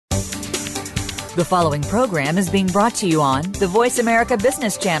The following program is being brought to you on the Voice America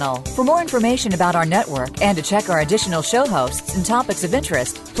Business Channel. For more information about our network and to check our additional show hosts and topics of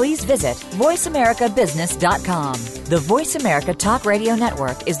interest, please visit voiceamericabusiness.com. The Voice America Talk Radio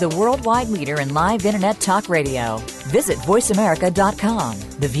Network is the worldwide leader in live Internet talk radio. Visit voiceamerica.com.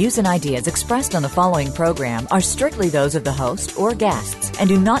 The views and ideas expressed on the following program are strictly those of the host or guests and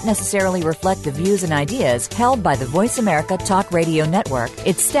do not necessarily reflect the views and ideas held by the Voice America Talk Radio Network,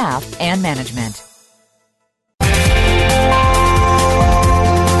 its staff, and management.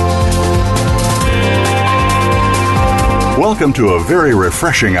 Welcome to a very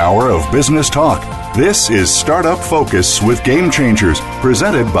refreshing hour of business talk. This is Startup Focus with Game Changers,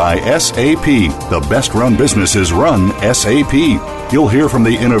 presented by SAP. The best-run businesses run SAP. You'll hear from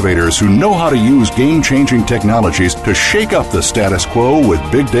the innovators who know how to use game-changing technologies to shake up the status quo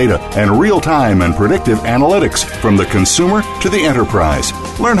with big data and real-time and predictive analytics from the consumer to the enterprise.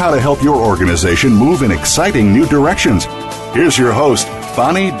 Learn how to help your organization move in exciting new directions. Here's your host,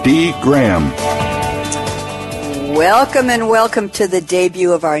 Bonnie D. Graham. Welcome and welcome to the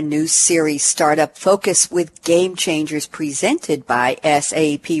debut of our new series, Startup Focus with Game Changers, presented by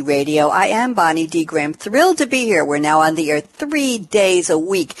SAP Radio. I am Bonnie D. Graham, thrilled to be here. We're now on the air 3 days a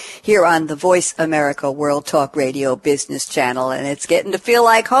week here on the Voice America World Talk Radio Business Channel, and it's getting to feel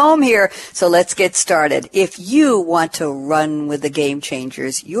like home here, so let's get started. If you want to run with the Game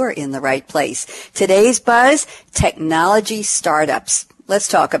Changers, you're in the right place. Today's buzz, technology startups. Let's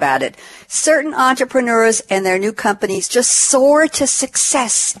talk about it. Certain entrepreneurs and their new companies just soar to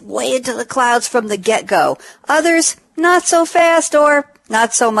success way into the clouds from the get-go. Others, not so fast or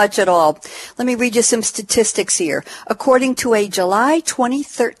not so much at all. Let me read you some statistics here. According to a July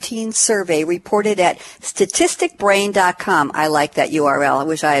 2013 survey reported at statisticbrain.com, I like that URL. I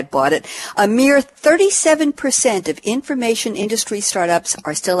wish I had bought it. A mere 37% of information industry startups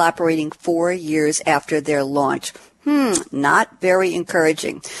are still operating 4 years after their launch. Not very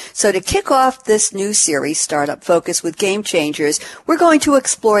encouraging. So to kick off this new series, Startup Focus with Game Changers, we're going to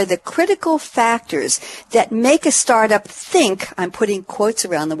explore the critical factors that make a startup think, I'm putting quotes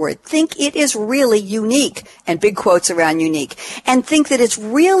around the word, think it is really unique, and big quotes around unique, and think that it's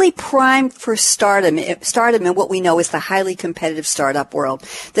really primed for stardom in what we know is the highly competitive startup world.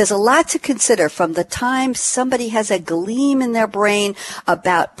 There's a lot to consider from the time somebody has a gleam in their brain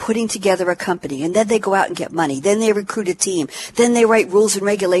about putting together a company, and then they go out and get money, then they recruit a team, then they write rules and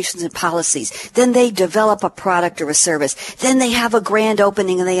regulations and policies, then they develop a product or a service, then they have a grand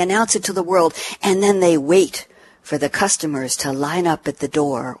opening and they announce it to the world, and then they wait for the customers to line up at the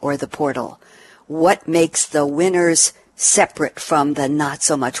door or the portal. What makes the winners separate from the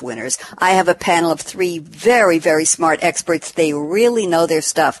not-so-much winners? I have a panel of 3 very, very smart experts. They really know their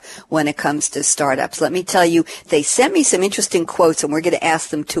stuff when it comes to startups. Let me tell you, they sent me some interesting quotes, and we're going to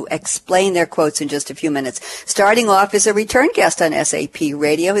ask them to explain their quotes in just a few minutes. Starting off is a return guest on SAP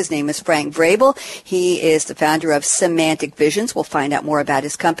Radio. His name is Frank Vrabel. He is the founder of Semantic Visions. We'll find out more about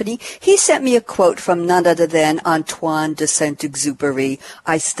his company. He sent me a quote from none other than Antoine de Saint-Exupéry.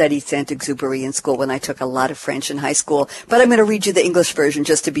 I studied Saint-Exupéry in school when I took a lot of French in high school, but I'm going to read you the English version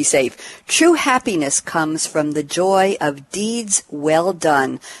just to be safe. True happiness comes from the joy of deeds well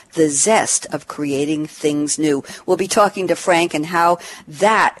done, the zest of creating things new. We'll be talking to Frank and how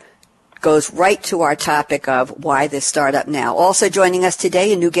that goes right to our topic of why this startup now. Also joining us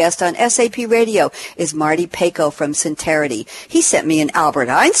today, a new guest on SAP Radio, is Marty Paco from Centerity. He sent me an Albert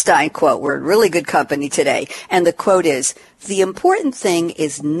Einstein quote. We're in really good company today. And the quote is, "The important thing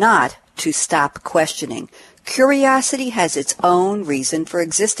is not to stop questioning. Curiosity has its own reason for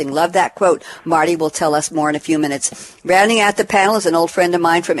existing." Love that quote. Marty will tell us more in a few minutes. Rounding out the panel is an old friend of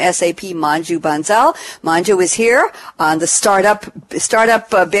mine from SAP, Manju Bansal. Manju is here on the Startup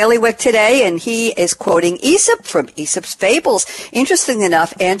Bailiwick today, and he is quoting Aesop from Aesop's Fables. Interesting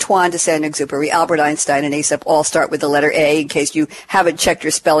enough, Antoine de Saint-Exupéry, Albert Einstein, and Aesop all start with the letter A, in case you haven't checked your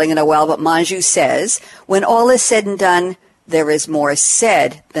spelling in a while. But Manju says, when all is said and done, there is more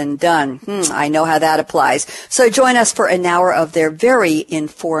said than done. I know how that applies. So join us for an hour of their very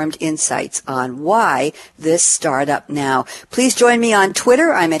informed insights on why this startup now. Please join me on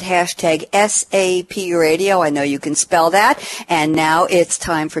Twitter. I'm at hashtag SAP Radio. I know you can spell that. And now it's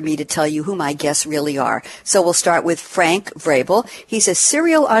time for me to tell you who my guests really are. So we'll start with Frank Vrabel. He's a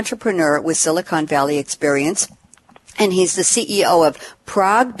serial entrepreneur with Silicon Valley experience, and he's the CEO of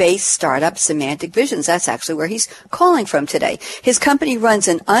Prague-based startup Semantic Visions. That's actually where he's calling from today. His company runs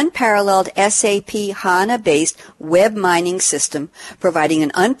an unparalleled SAP HANA-based web mining system, providing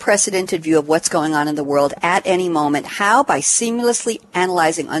an unprecedented view of what's going on in the world at any moment. How? By seamlessly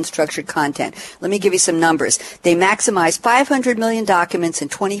analyzing unstructured content. Let me give you some numbers. They maximize 500 million documents and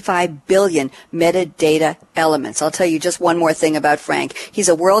 25 billion metadata elements. I'll tell you just one more thing about Frank. He's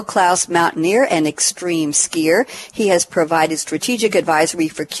a world-class mountaineer and extreme skier. He has provided strategic advisory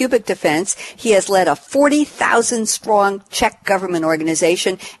for Cubic Defense. He has led a 40,000-strong Czech government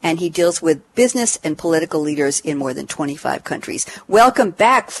organization, and he deals with business and political leaders in more than 25 countries. Welcome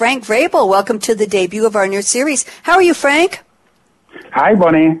back, Frank Vrabel. Welcome to the debut of our new series. How are you, Frank? Hi,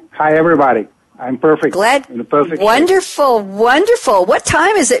 Bonnie. Hi, everybody. I'm perfect. Glad. In the perfect wonderful, shape. Wonderful. What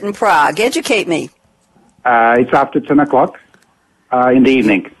time is it in Prague? Educate me. It's after 10 o'clock in the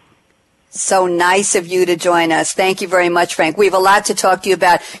evening. So nice of you to join us. Thank you very much, Frank. We have a lot to talk to you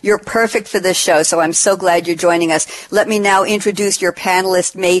about. You're perfect for this show, so I'm so glad you're joining us. Let me now introduce your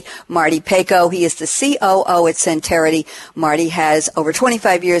panelist mate, Marty Peko. He is the COO at Centerity. Marty has over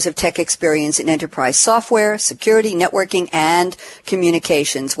 25 years of tech experience in enterprise software, security, networking, and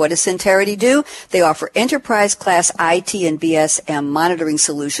communications. What does Centerity do? They offer enterprise-class IT and BSM monitoring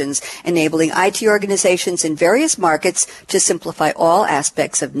solutions, enabling IT organizations in various markets to simplify all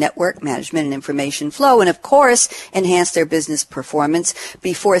aspects of network management and information flow, and of course, enhance their business performance.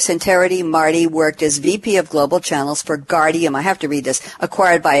 Before Centerity, Marty worked as VP of Global Channels for Guardium. I have to read this.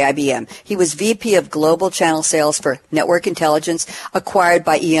 Acquired by IBM. He was VP of Global Channel Sales for Network Intelligence, acquired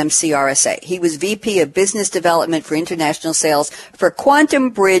by EMC RSA. He was VP of Business Development for International Sales for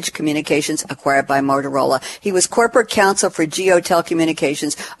Quantum Bridge Communications, acquired by Motorola. He was Corporate Counsel for Geo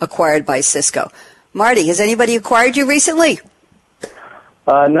Telecommunications, acquired by Cisco. Marty, has anybody acquired you recently?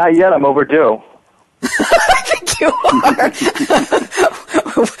 Not yet. I'm overdue. I think you are.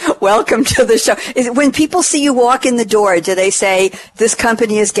 Welcome to the show. When people see you walk in the door, do they say, this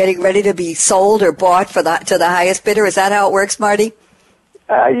company is getting ready to be sold or bought to the highest bidder? Is that how it works, Marty?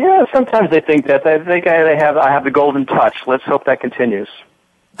 Yeah, sometimes they think that. They think I have the golden touch. Let's hope that continues.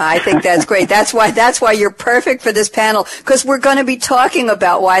 I think that's great. That's why you're perfect for this panel, because we're going to be talking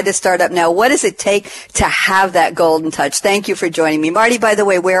about why the startup now. What does it take to have that golden touch? Thank you for joining me. Marty, by the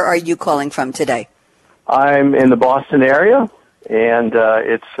way, where are you calling from today? I'm in the Boston area, and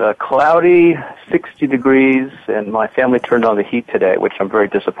it's cloudy, 60 degrees, and my family turned on the heat today, which I'm very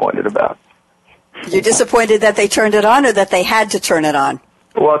disappointed about. You're disappointed that they turned it on or that they had to turn it on?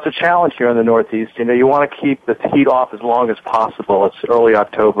 Well, it's a challenge here in the Northeast. You know, you want to keep the heat off as long as possible. It's early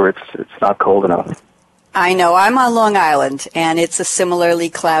October. It's not cold enough. I know. I'm on Long Island, and it's a similarly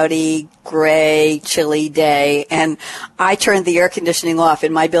cloudy, gray, chilly day, and I turned the air conditioning off.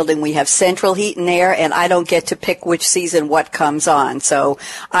 In my building, we have central heat and air, and I don't get to pick which season what comes on. So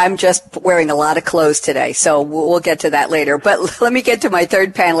I'm just wearing a lot of clothes today, so we'll get to that later. But let me get to my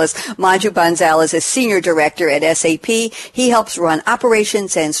third panelist. Manju Bansal is a senior director at SAP. He helps run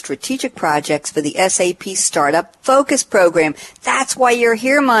operations and strategic projects for the SAP Startup Focus program. That's why you're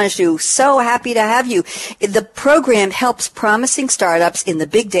here, Manju. So happy to have you. The program helps promising startups in the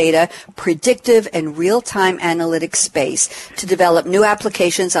big data, predictive, and real-time analytics space to develop new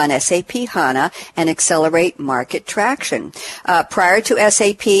applications on SAP HANA and accelerate market traction. Prior to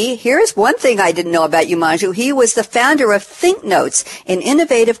SAP, here's one thing I didn't know about you, Manju. He was the founder of ThinkNotes, an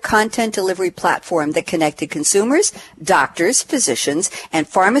innovative content delivery platform that connected consumers, doctors, physicians, and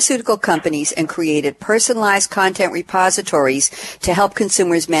pharmaceutical companies and created personalized content repositories to help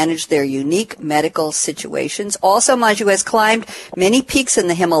consumers manage their unique medical situations. Also, Manju has climbed many peaks in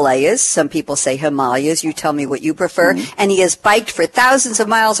the Himalayas. Some people say Himalayas. You tell me what you prefer. Mm-hmm. And he has biked for thousands of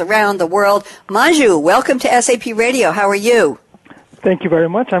miles around the world. Manju, welcome to SAP Radio. How are you? Thank you very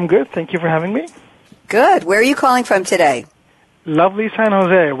much. I'm good. Thank you for having me. Good. Where are you calling from today? Lovely San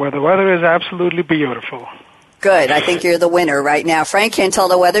Jose, where the weather is absolutely beautiful. Good. I think you're the winner right now. Frank can't tell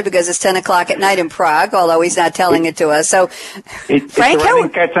the weather because it's 10 o'clock at night in Prague, although he's not telling it to us. So, it's Frank, raining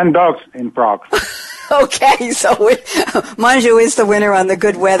cats and dogs in Prague. Okay, so Manju is the winner on the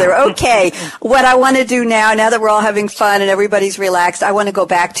good weather. Okay, what I want to do now that we're all having fun and everybody's relaxed, I want to go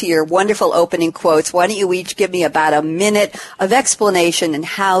back to your wonderful opening quotes. Why don't you each give me about a minute of explanation and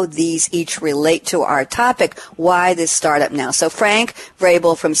how these each relate to our topic, why this startup now. So Frank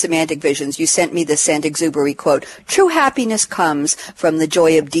Vrabel from Semantic Visions, you sent me the Saint-Exupéry quote, "True happiness comes from the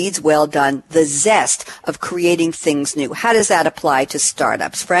joy of deeds well done, the zest of creating things new." How does that apply to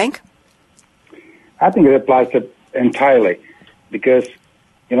startups, Frank? I think it applies entirely because,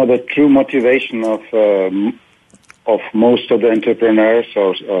 the true motivation of most of the entrepreneurs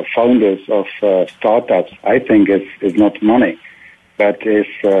or founders of startups, I think, is not money, but is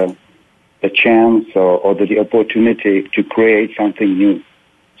the chance or the opportunity to create something new.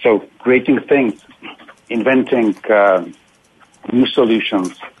 So creating things, inventing new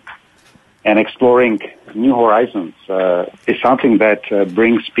solutions, and exploring new horizons is something that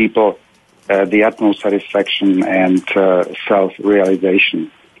brings people the utmost satisfaction and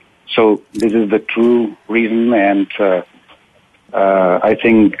self-realization. So this is the true reason, and I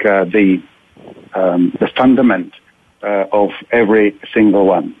think the fundament of every single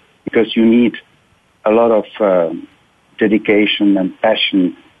one, because you need a lot of dedication and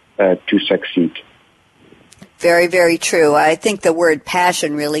passion to succeed. Very, very true. I think the word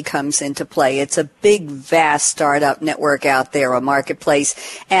passion really comes into play. It's a big, vast startup network out there, a marketplace,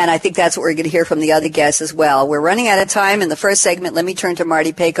 and I think that's what we're going to hear from the other guests as well. We're running out of time in the first segment. Let me turn to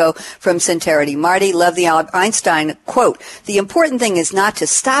Marty Paco from Centerity. Marty, love the Albert Einstein quote. The important thing is not to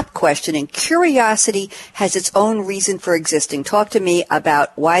stop questioning. Curiosity has its own reason for existing. Talk to me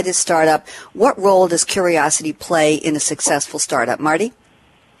about why this startup. What role does curiosity play in a successful startup? Marty?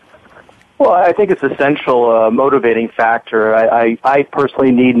 Well, I think it's essential motivating factor. I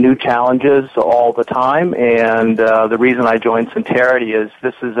personally need new challenges all the time, and the reason I joined Centerity is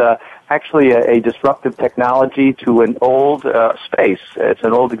this is actually a disruptive technology to an old space. It's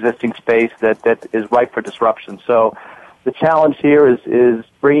an old existing space that is ripe for disruption. So the challenge here is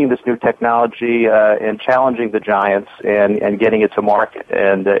bringing this new technology and challenging the giants and getting it to market.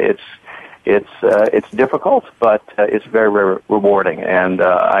 And it's difficult, but it's very, very rewarding, and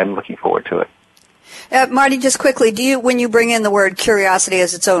I'm looking forward to it. Marty, just quickly, when you bring in the word curiosity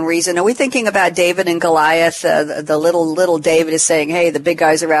as its own reason, are we thinking about David and Goliath? The little David is saying, hey, the big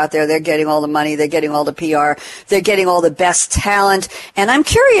guys are out there, they're getting all the money, they're getting all the PR, they're getting all the best talent, and I'm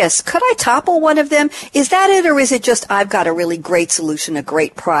curious, could I topple one of them? Is that it, or is it just, I've got a really great solution, a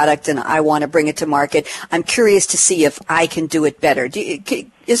great product, and I want to bring it to market? I'm curious to see if I can do it better.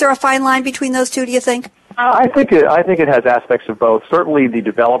 Is there a fine line between those two, do you think? I think it has aspects of both. Certainly, the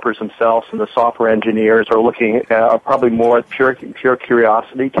developers themselves and the software engineers are looking probably more at pure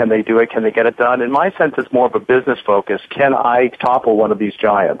curiosity. Can they do it? Can they get it done? In my sense, it's more of a business focus. Can I topple one of these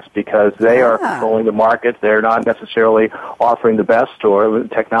giants? Because they are controlling the market. They're not necessarily offering the best or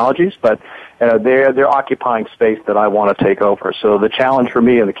technologies, but they're occupying space that I want to take over. So the challenge for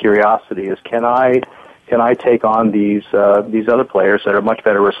me and the curiosity is, can I take on these other players that are much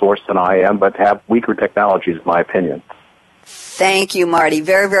better resourced than I am, but have weaker technologies, in my opinion? Thank you, Marty.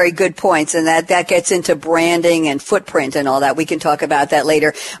 Very, very good points, and that gets into branding and footprint and all that. We can talk about that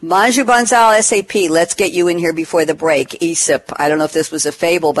later. Manju Bansal, SAP, let's get you in here before the break. Aesop, I don't know if this was a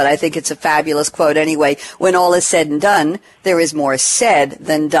fable, but I think it's a fabulous quote anyway. When all is said and done, there is more said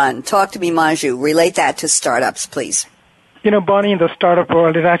than done. Talk to me, Manju. Relate that to startups, please. Bonnie, in the startup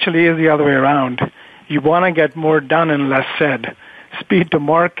world, it actually is the other way around. You want to get more done and less said. Speed to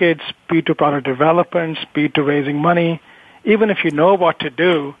market, speed to product development, speed to raising money. Even if you know what to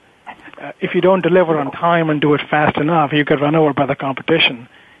do, if you don't deliver on time and do it fast enough, you get run over by the competition.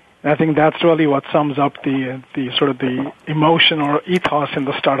 And I think that's really what sums up the sort of the emotion or ethos in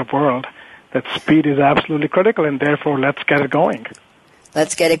the startup world, that speed is absolutely critical, and therefore let's get it going.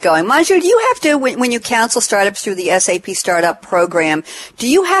 Let's get it going. Manju, do you have to, when you counsel startups through the SAP Startup Program, do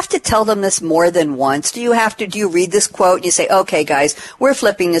you have to tell them this more than once? Do you read this quote and you say, okay, guys, we're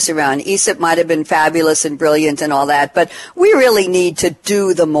flipping this around. Aesop might have been fabulous and brilliant and all that, but we really need to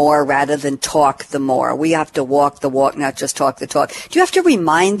do the more rather than talk the more. We have to walk the walk, not just talk the talk. Do you have to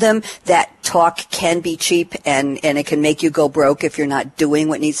remind them that talk can be cheap and it can make you go broke if you're not doing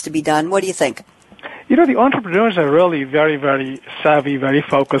what needs to be done? What do you think? The entrepreneurs are really very, very savvy, very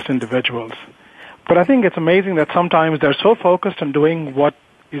focused individuals. But I think it's amazing that sometimes they're so focused on doing what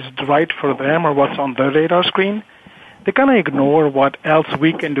is right for them or what's on their radar screen, they kind of ignore what else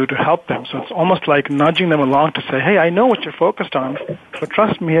we can do to help them. So it's almost like nudging them along to say, hey, I know what you're focused on, but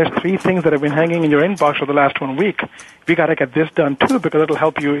trust me, here's 3 things that have been hanging in your inbox for the last 1 week. We got to get this done too, because it'll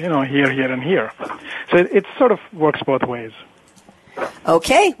help you, here, and here. So it sort of works both ways.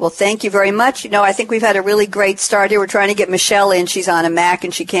 Okay. Well, thank you very much. I think we've had a really great start here. We're trying to get Michelle in. She's on a Mac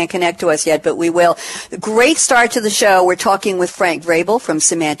and she can't connect to us yet, but we will. Great start to the show. We're talking with Frank Vrabel from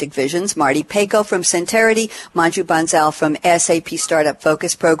Semantic Visions, Marty Paco from Centerity, Manju Bansal from SAP Startup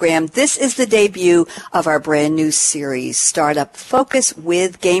Focus Program. This is the debut of our brand new series, Startup Focus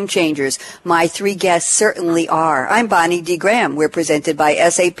with Game Changers. My 3 guests certainly are. I'm Bonnie D. Graham. We're presented by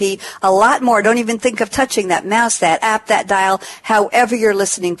SAP. A lot more. Don't even think of touching that mouse, that app, that dial. How however you're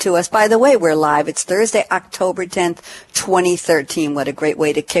listening to us. By the way, we're live. It's Thursday, October 10th, 2013. What a great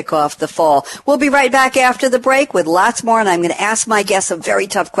way to kick off the fall. We'll be right back after the break with lots more, and I'm going to ask my guests a very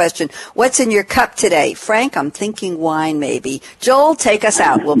tough question. What's in your cup today? Frank, I'm thinking wine maybe. Joel, take us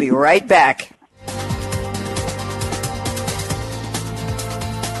out. We'll be right back.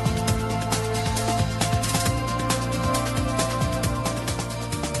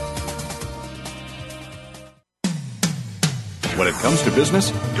 When it comes to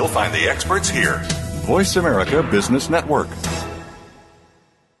business, you'll find the experts here. Voice America Business Network.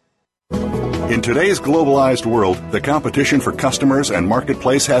 In today's globalized world, the competition for customers and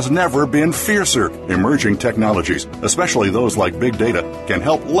marketplace has never been fiercer. Emerging technologies, especially those like big data, can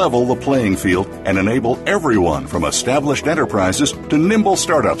help level the playing field and enable everyone from established enterprises to nimble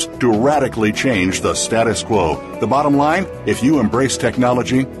startups to radically change the status quo. The bottom line, if you embrace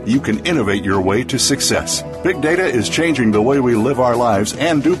technology, you can innovate your way to success. Big data is changing the way we live our lives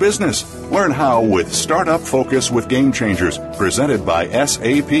and do business. Learn how with Startup Focus with Game Changers, presented by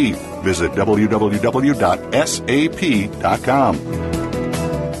SAP. Visit www.sap.com.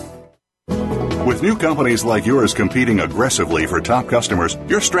 With new companies like yours competing aggressively for top customers,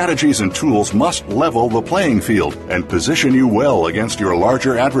 your strategies and tools must level the playing field and position you well against your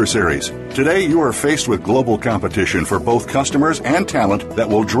larger adversaries. Today, you are faced with global competition for both customers and talent that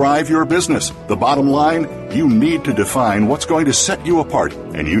will drive your business. The bottom line, you need to define what's going to set you apart,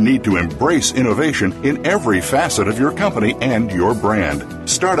 and you need to embrace innovation in every facet of your company and your brand.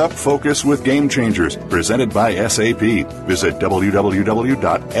 Startup Focus with Game Changers, presented by SAP. Visit www.sap.com.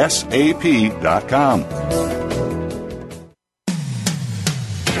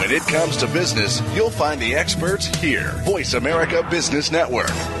 When it comes to business, you'll find the experts here. Voice America Business Network.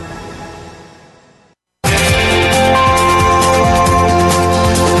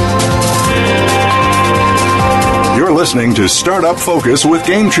 You're listening to Startup Focus with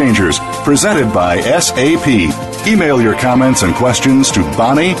Game Changers, presented by SAP. Email your comments and questions to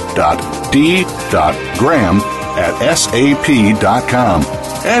bonnie.d.graham@sap.com.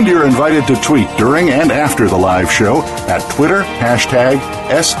 And you're invited to tweet during and after the live show at Twitter, #SAPRADIO.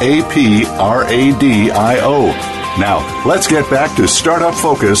 Now, let's get back to Startup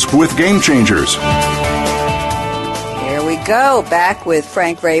Focus with Game Changers. Here we go. Back with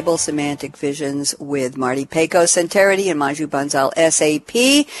Frank Rabel, Semantic Visions, with Marty Peko, Centerity, and Manju Bansal,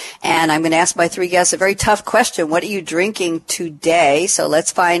 SAP. And I'm going to ask my three guests a very tough question. What are you drinking today? So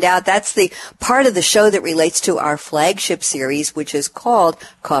let's find out. That's the part of the show that relates to our flagship series, which is called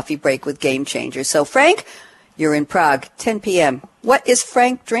Coffee Break with Game Changers. So, Frank, you're in Prague, 10 p.m. What is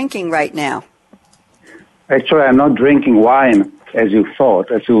Frank drinking right now? Actually, I'm not drinking wine, as you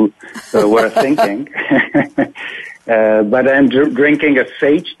thought, as you were thinking. But I'm drinking a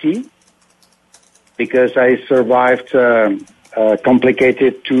sage tea because I survived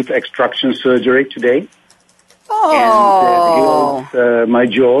complicated tooth extraction surgery today. Oh. And it heals my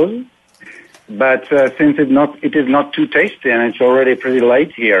jaws. But since it is not too tasty and it's already pretty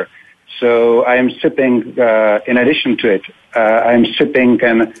late here, so I am sipping, in addition to it, I'm sipping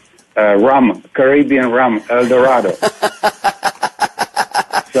rum, Caribbean rum, El Dorado.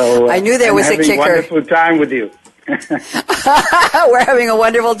 So I knew there was a kicker. I'm having a wonderful time with you. We're having a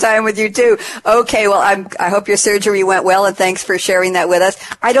wonderful time with you, too. Okay, well, I hope your surgery went well, and thanks for sharing that with us.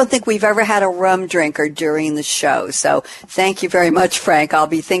 I don't think we've ever had a rum drinker during the show, so thank you very much, Frank. I'll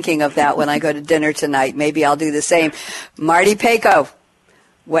be thinking of that when I go to dinner tonight. Maybe I'll do the same. Marty Peko,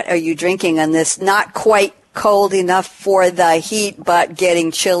 what are you drinking on this not quite cold enough for the heat, but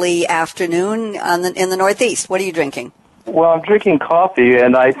getting chilly afternoon in the Northeast? What are you drinking? Well, I'm drinking coffee,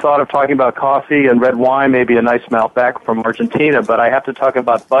 and I thought of talking about coffee and red wine, maybe a nice mouth back from Argentina, but I have to talk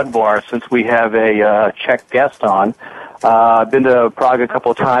about Budvar since we have a Czech guest on. I've been to Prague a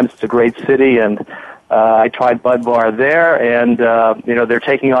couple of times. It's a great city, and I tried Budvar there, and they're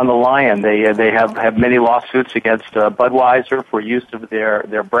taking on the lion. They have many lawsuits against Budweiser for use of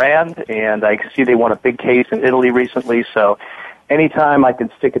their brand, and I see they won a big case in Italy recently, so anytime I can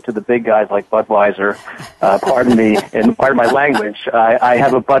stick it to the big guys like Budweiser, pardon me, and pardon my language, I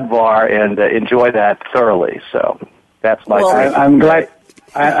have a Budvar and enjoy that thoroughly. So that's my. Well, I'm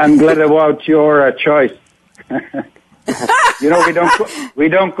glad about your choice. We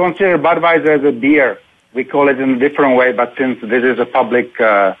don't consider Budweiser as a beer. We call it in a different way. But since this is a public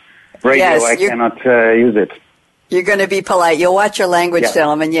radio, yes, I cannot use it. You're going to be polite. You'll watch your language,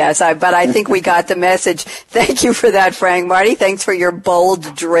 gentlemen. Yes, but I think we got the message. Thank you for that, Frank. Marty, thanks for your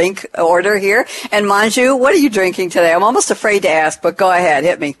bold drink order here. And Manju, what are you drinking today? I'm almost afraid to ask, but go ahead.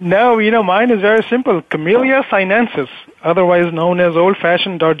 Hit me. No, mine is very simple. Camellia sinensis, otherwise known as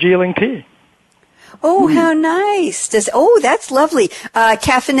old-fashioned Darjeeling tea. Oh, how nice! That's lovely.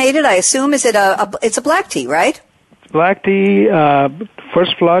 Caffeinated, I assume. Is it it's a black tea, right? Black tea,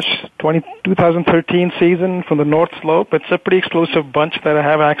 First Flush, 2013 season from the North Slope. It's a pretty exclusive bunch that I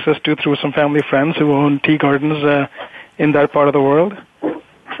have access to through some family friends who own tea gardens in that part of the world.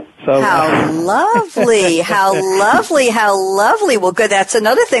 So, how lovely, how lovely, how lovely. Well, good. That's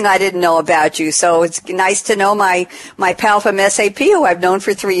another thing I didn't know about you. So it's nice to know my pal from SAP, who I've known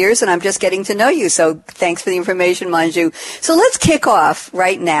for 3 years, and I'm just getting to know you. So thanks for the information, Manju. So let's kick off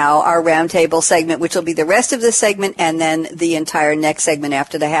right now our roundtable segment, which will be the rest of the segment and then the entire next segment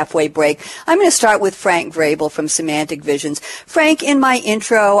after the halfway break. I'm going to start with Frank Vrabel from Semantic Visions. Frank, in my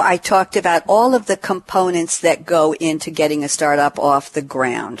intro, I talked about all of the components that go into getting a startup off the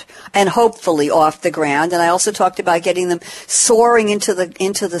ground. And hopefully off the ground. And I also talked about getting them soaring into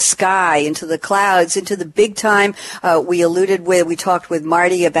the sky, into the clouds, into the big time. We talked with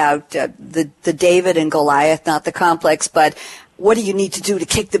Marty about the David and Goliath, not the complex, but what do you need to do to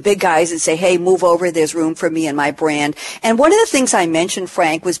kick the big guys and say, hey, move over, there's room for me and my brand. And one of the things I mentioned,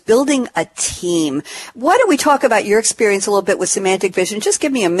 Frank, was building a team. Why don't we talk about your experience a little bit with Semantic Vision? Just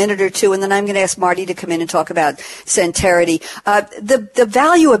give me a minute or two, and then I'm going to ask Marty to come in and talk about Centerity. The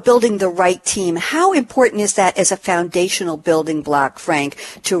value of building the right team, how important is that as a foundational building block, Frank,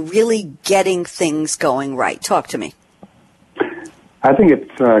 to really getting things going right? Talk to me. I think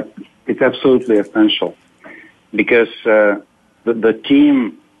it's absolutely essential because the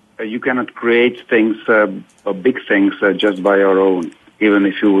team, you cannot create things, big things, just by your own, even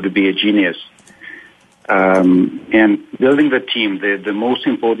if you would be a genius. And building the team, the most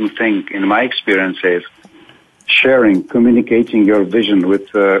important thing in my experience is sharing, communicating your vision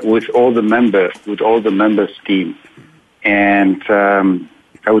with all the members team. And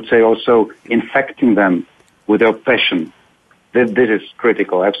I would say also infecting them with your passion. This is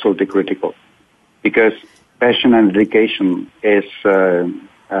critical, absolutely critical. Because passion and dedication is, or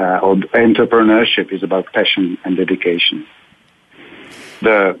entrepreneurship is about passion and dedication.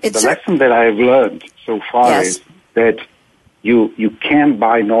 The lesson that I've learned so far is that you can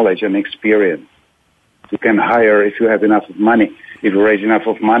buy knowledge and experience. You can hire if you have enough of money, if you raise enough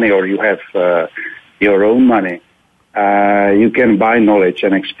of money or you have your own money. You can buy knowledge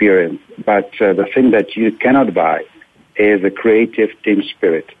and experience. But the thing that you cannot buy is a creative team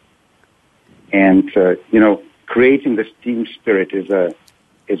spirit. And creating this team spirit is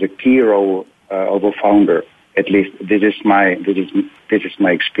a key role of a founder. At least this is my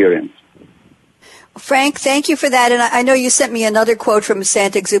experience. Frank, thank you for that. And I know you sent me another quote from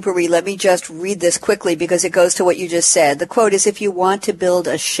Saint-Exupéry. Let me just read this quickly because it goes to what you just said. The quote is, if you want to build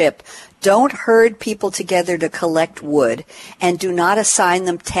a ship, don't herd people together to collect wood, and do not assign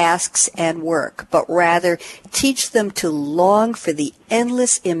them tasks and work, but rather teach them to long for the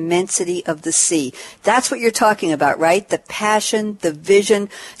endless immensity of the sea. That's what you're talking about, right? The passion, the vision,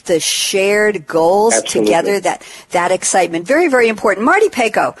 the shared goals. Absolutely. Together, that excitement. Very, very important. Marty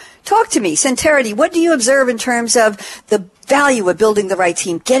Peko, talk to me. Centerity, what do you observe in terms of the value of building the right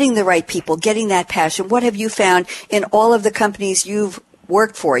team, getting the right people, getting that passion? What have you found in all of the companies you've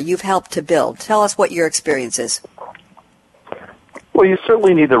worked for, you've helped to build? Tell us what your experience is. Well, you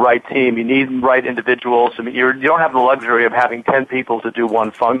certainly need the right team. You need the right individuals. I mean, you don't have the luxury of having 10 people to do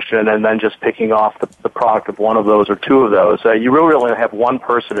one function and then just picking off the product of one of those or two of those. You really only have one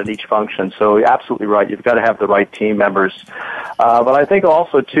person in each function. So you're absolutely right. You've got to have the right team members. But I think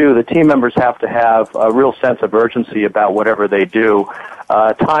also, too, the team members have to have a real sense of urgency about whatever they do.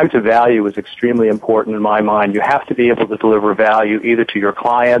 Time to value is extremely important in my mind. You have to be able to deliver value either to your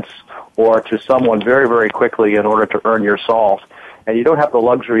clients or to someone very, very quickly in order to earn your salt. And you don't have the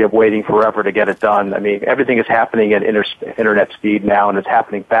luxury of waiting forever to get it done. I mean, everything is happening at internet speed now, and it's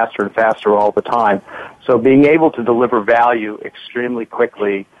happening faster and faster all the time. So being able to deliver value extremely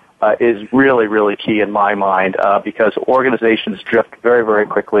quickly is really, really key in my mind because organizations drift very, very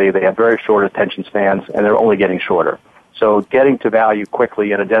quickly. They have very short attention spans, and they're only getting shorter. So getting to value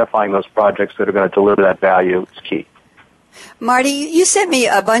quickly and identifying those projects that are going to deliver that value is key. Marty, you sent me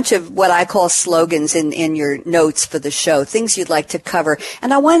a bunch of what I call slogans in your notes for the show, things you'd like to cover.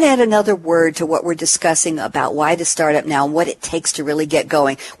 And I want to add another word to what we're discussing about why to start up now and what it takes to really get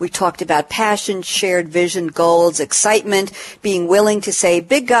going. We've talked about passion, shared vision, goals, excitement, being willing to say,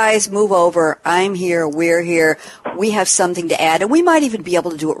 big guys, move over. I'm here. We're here. We have something to add. And we might even be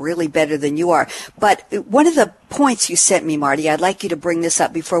able to do it really better than you are. But one of the points you sent me, Marty, I'd like you to bring this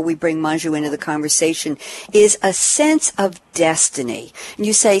up before we bring Manju into the conversation, is a sense of destiny. And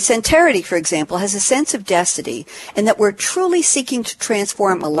you say Centerity, for example, has a sense of destiny and that we're truly seeking to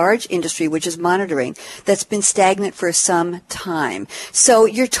transform a large industry, which is monitoring, that's been stagnant for some time. So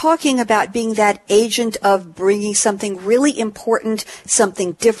you're talking about being that agent of bringing something really important,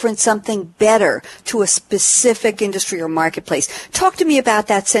 something different, something better to a specific industry or marketplace. Talk to me about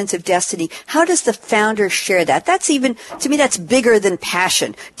that sense of destiny. How does the founder share that? That's even, to me, that's bigger than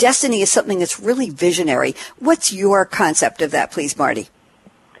passion. Destiny is something that's really visionary. What's your concept of that, please, Marty?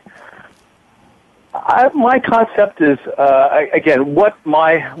 My concept is, again, what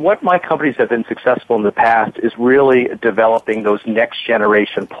my companies have been successful in the past is really developing those next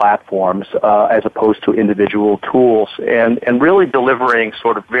generation platforms as opposed to individual tools, and really delivering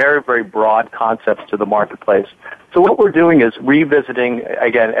sort of very, very broad concepts to the marketplace. So what we're doing is revisiting,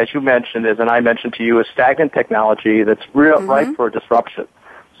 again, as you mentioned, and I mentioned to you, a stagnant technology that's ripe for disruption.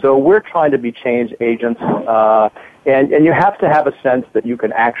 So we're trying to be change agents, and you have to have a sense that you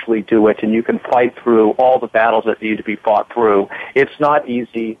can actually do it and you can fight through all the battles that need to be fought through. It's not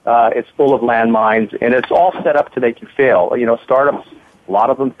easy. It's full of landmines, and it's all set up to make you fail. You know, startups, a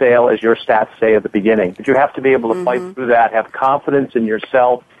lot of them fail, as your stats say at the beginning. But you have to be able to fight through that, have confidence in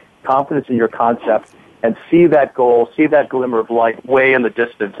yourself, confidence in your concept, and see that goal, see that glimmer of light way in the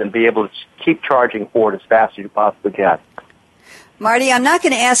distance, and be able to keep charging forward as fast as you possibly can. Marty, I'm not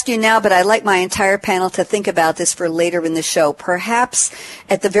going to ask you now, but I'd like my entire panel to think about this for later in the show. Perhaps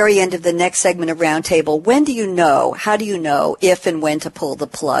at the very end of the next segment of Roundtable, when do you know, how do you know if and when to pull the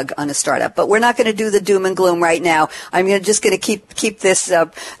plug on a startup? But we're not going to do the doom and gloom right now. I'm just going to keep this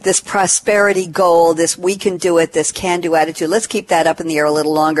this prosperity goal, this we can do it, this can-do attitude. Let's keep that up in the air a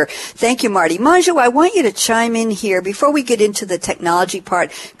little longer. Thank you, Marty. Manju, I want you to chime in here before we get into the technology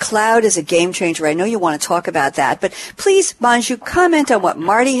part. Cloud is a game changer. I know you want to talk about that, but please, Manju, comment on what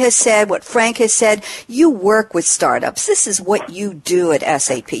Marty has said, what Frank has said. You work with startups. This is what you do at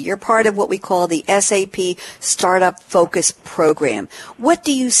SAP. You're part of what we call the SAP Startup Focus Program. What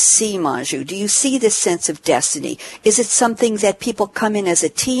do you see, Manju? Do you see this sense of destiny? Is it something that people come in as a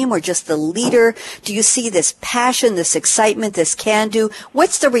team or just the leader? Do you see this passion, this excitement, this can-do?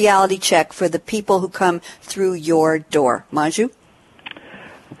 What's the reality check for the people who come through your door? Manju?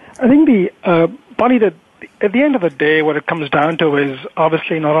 I think Bonnie, at the end of the day, what it comes down to is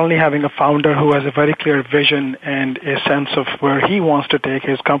obviously not only having a founder who has a very clear vision and a sense of where he wants to take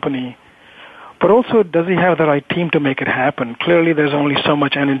his company, but also does he have the right team to make it happen? Clearly, there's only so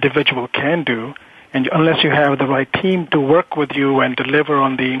much an individual can do, and unless you have the right team to work with you and deliver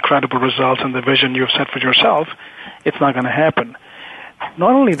on the incredible results and the vision you've set for yourself, it's not going to happen.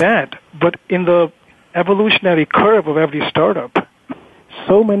 Not only that, but in the evolutionary curve of every startup,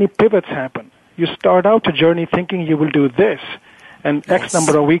 so many pivots happen. You start out a journey thinking you will do this, and X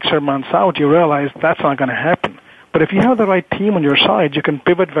number of weeks or months out, you realize that's not going to happen. But if you have the right team on your side, you can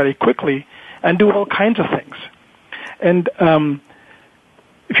pivot very quickly and do all kinds of things. And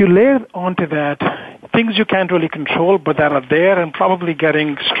if you layer onto that things you can't really control, but that are there and probably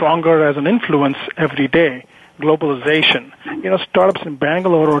getting stronger as an influence every day, globalization. You know, startups in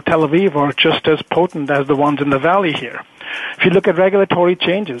Bangalore or Tel Aviv are just as potent as the ones in the valley here. If you look at regulatory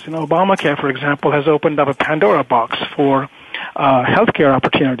changes, you know, Obamacare, for example, has opened up a Pandora box for healthcare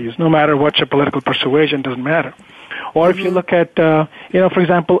opportunities, no matter what your political persuasion, doesn't matter. Or if you look at, for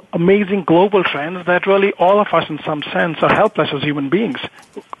example, amazing global trends that really all of us in some sense are helpless as human beings.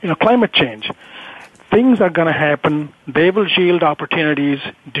 You know, climate change. Things are going to happen. They will yield opportunities.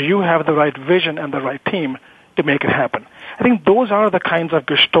 Do you have the right vision and the right team to make it happen? I think those are the kinds of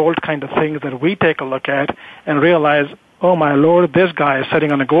gestalt kind of things that we take a look at and realize, oh, my Lord, this guy is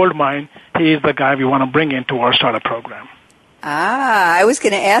sitting on a gold mine. He is the guy we want to bring into our startup program. I was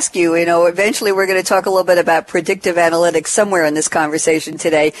going to ask you, eventually we're going to talk a little bit about predictive analytics somewhere in this conversation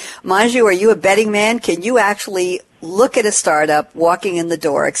today. Manju, are you a betting man? Can you actually look at a startup walking in the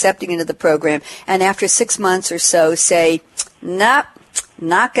door, accepting into the program, and after 6 months or so say, nope,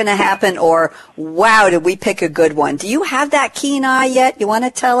 not going to happen, or wow, did we pick a good one? Do you have that keen eye yet? You want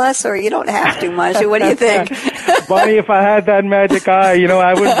to tell us, or you don't have to, Manju? What do you think? Bonnie, if I had that magic eye,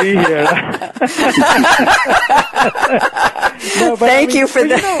 I wouldn't be here. No, Thank you for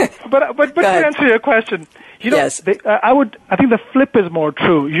that. But to answer your question, yes. I think the flip is more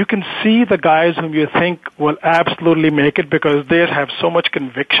true. You can see the guys whom you think will absolutely make it because they have so much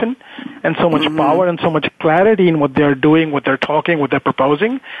conviction and so much power and so much clarity in what they're doing, what they're talking, what they're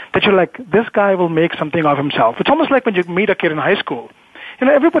proposing, that you're like, this guy will make something of himself. It's almost like when you meet a kid in high school.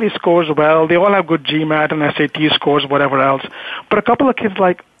 Everybody scores well. They all have good GMAT and SAT scores, whatever else. But a couple of kids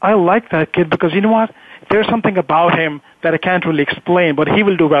I like that kid because you know what? there's something about him that I can't really explain, but he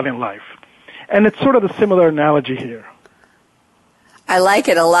will do well in life. And it's sort of the similar analogy here. I like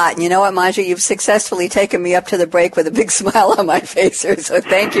it a lot. And you know what, Manju? You've successfully taken me up to the break with a big smile on my face here, so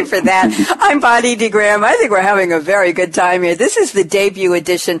thank you for that. I'm Bonnie D. Graham. I think we're having a very good time here. This is the debut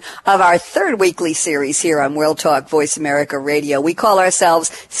edition of our third weekly series here on World Talk Voice America Radio. We call ourselves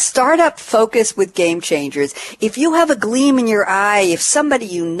Startup Focus with Game Changers. If you have a gleam in your eye, if somebody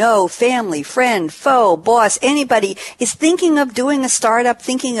you know, family, friend, foe, boss, anybody is thinking of doing a startup,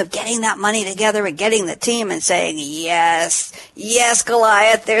 thinking of getting that money together and getting the team and saying, yes,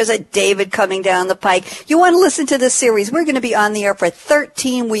 Goliath, there's a David coming down the pike. You want to listen to this series? We're going to be on the air for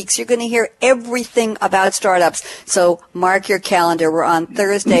 13 weeks. You're going to hear everything about startups. So mark your calendar. We're on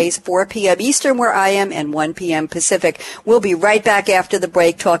Thursdays, 4 p.m. Eastern, where I am, and 1 p.m. Pacific. We'll be right back after the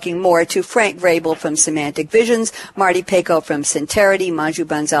break talking more to Frank Vrabel from Semantic Visions, Marty Paco from Centerity, Manju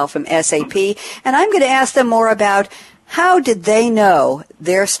Bansal from SAP. And I'm going to ask them more about how did they know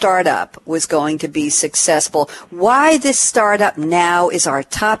their startup was going to be successful? Why this startup now is our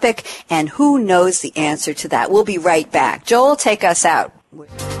topic, and who knows the answer to that? We'll be right back. Joel, take us out.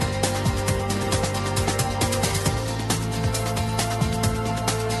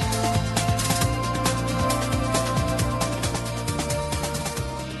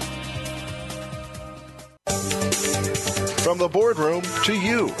 From the boardroom to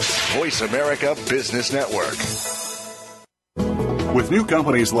you, Voice America Business Network. With new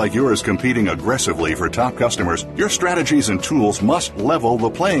companies like yours competing aggressively for top customers, your strategies and tools must level the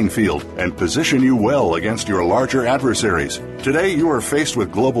playing field and position you well against your larger adversaries. Today, you are faced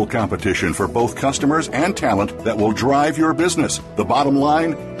with global competition for both customers and talent that will drive your business. The bottom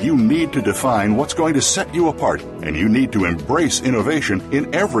line, you need to define what's going to set you apart, and you need to embrace innovation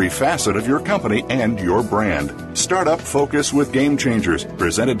in every facet of your company and your brand. Startup Focus with Game Changers,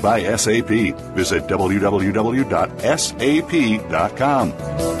 presented by SAP. Visit www.sap.com.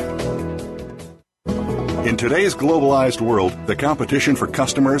 In today's globalized world, the competition for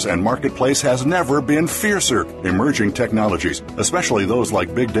customers and marketplace has never been fiercer. Emerging technologies, especially those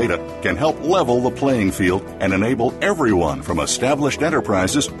like big data, can help level the playing field and enable everyone from established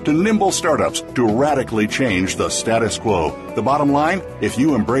enterprises to nimble startups to radically change the status quo. The bottom line, if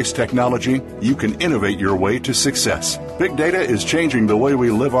you embrace technology, you can innovate your way to success. Big data is changing the way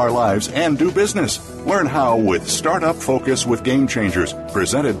we live our lives and do business. Learn how with Startup Focus with Game Changers,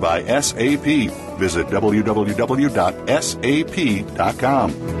 presented by SAP. Visit www.sap.com.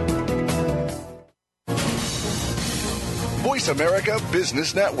 Voice America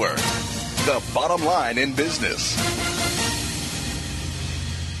Business Network, the bottom line in business.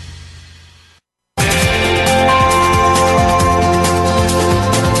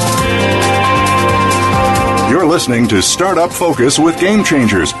 You're listening to Startup Focus with Game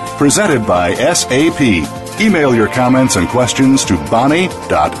Changers, presented by SAP. Email your comments and questions to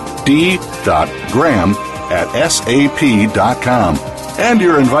bonnie.d.graham@sap.com. And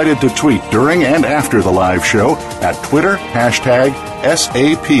you're invited to tweet during and after the live show at Twitter, #SAPRADIO.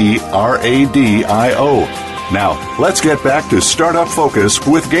 Now, let's get back to Startup Focus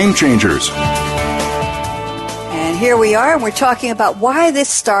with Game Changers. Here we are, and we're talking about why this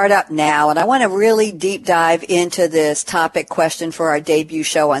startup now. And I want to really deep dive into this topic question for our debut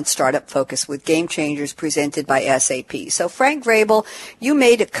show on Startup Focus with Game Changers, presented by SAP. So, Frank Vrabel, you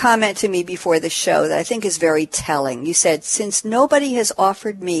made a comment to me before the show that I think is very telling. You said, since nobody has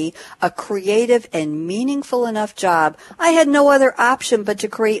offered me a creative and meaningful enough job, I had no other option but to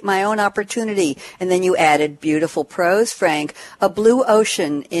create my own opportunity. And then you added, beautiful prose, Frank, a blue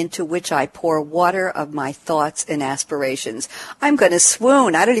ocean into which I pour water of my thoughts and aspirations. I'm going to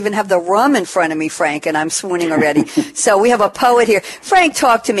swoon. I don't even have the rum in front of me, Frank, and I'm swooning already. So we have a poet here. Frank,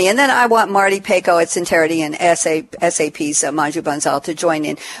 talk to me. And then I want Marty Paco at Centerity and SAP's Manju Bansal to join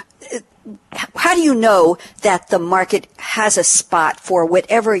in. How do you know that the market has a spot for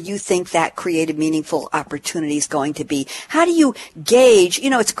whatever you think that creative, meaningful opportunity is going to be? How do you gauge,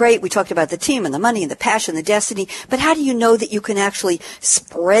 it's great, we talked about the team and the money and the passion, the destiny, but how do you know that you can actually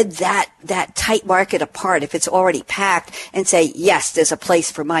spread that tight market apart if it's already packed and say, yes, there's a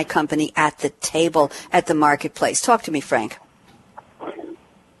place for my company at the table, at the marketplace? Talk to me, Frank.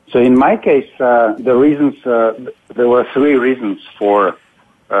 So in my case, there were three reasons for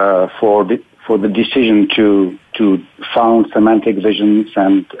the decision to found Semantic Visions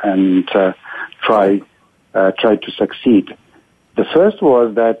and try to succeed. The first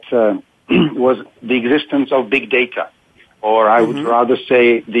was that was the existence of big data, or I would rather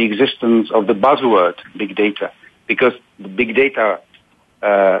say the existence of the buzzword big data, because the big data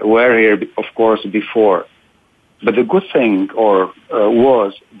were here, of course, before. But the good thing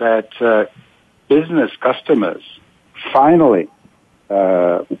was that business customers finally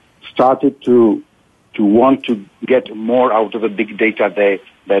started to want to get more out of the big data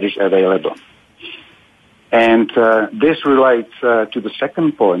that is available. And this relates to the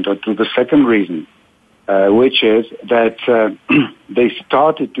second point, or to the second reason, which is that they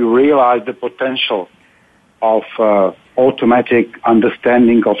started to realize the potential of automatic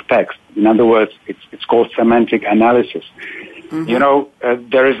understanding of text. In other words, it's called semantic analysis. Mm-hmm. You know,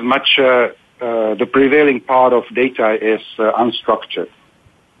 there is much, the prevailing part of data is unstructured.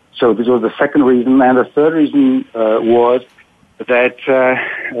 So this was the second reason. And the third reason was that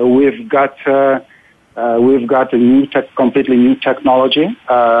we've got a completely new technology,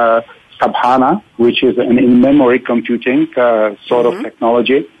 SAP HANA, which is an in-memory computing sort of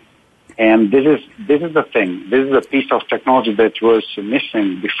technology. And this is the thing. This is a piece of technology that was missing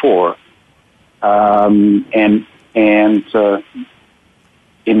before. In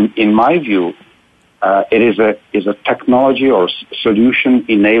my view, it is a technology or solution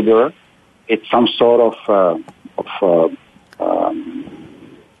enabler. It's some sort of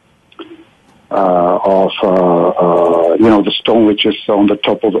the stone which is on the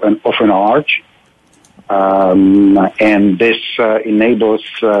top of an arch. And this enabled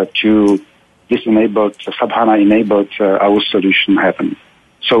SAP HANA enabled our solution happen.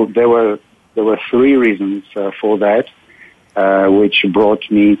 So there were three reasons for that, which brought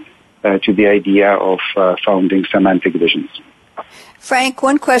me to the idea of founding Semantic Visions. Frank,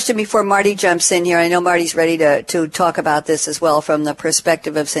 one question before Marty jumps in here. I know Marty's ready to talk about this as well from the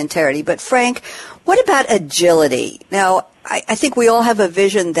perspective of Centerity. But Frank, what about agility? Now, I think we all have a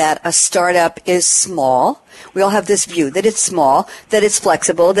vision that a startup is small. We all have this view that it's small, that it's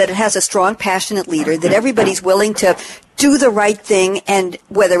flexible, that it has a strong, passionate leader, that everybody's willing to do the right thing, and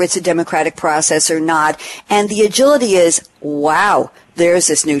whether it's a democratic process or not. And the agility is, wow, there's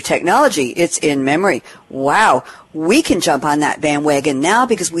this new technology. It's in memory. Wow, we can jump on that bandwagon now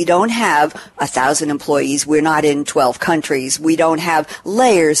because we don't have 1,000 employees. We're not in 12 countries. We don't have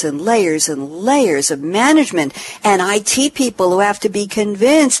layers and layers and layers of management and IT people who have to be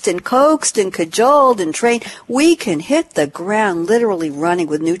convinced and coaxed and cajoled and trained. We can hit the ground literally running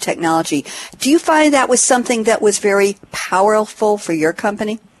with new technology. Do you find that was something that was very powerful for your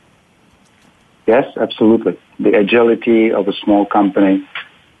company? Yes, absolutely. The agility of a small company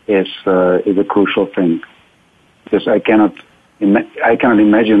is a crucial thing, because I cannot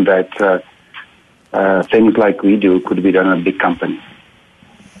imagine that things like we do could be done in a big company.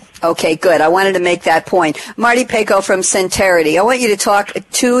 Okay, good. I wanted to make that point. Marty Peko from Centerity. I want you to talk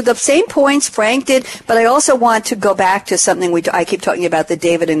to the same points Frank did, but I also want to go back to something I keep talking about, the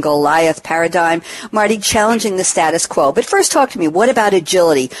David and Goliath paradigm. Marty, challenging the status quo. But first talk to me. What about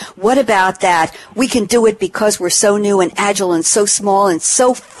agility? What about that? We can do it because we're so new and agile and so small and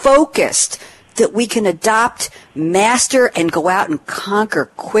so focused that we can adopt, master, and go out and conquer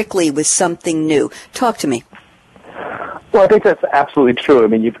quickly with something new. Talk to me. Well, I think that's absolutely true. I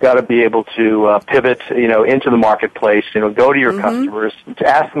mean, you've got to be able to pivot, into the marketplace, go to your customers, to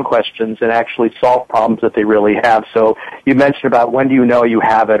ask them questions, and actually solve problems that they really have. So you mentioned about when do you know you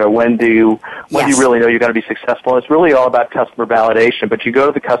have it, or when do you really know you're going to be successful. It's really all about customer validation. But you go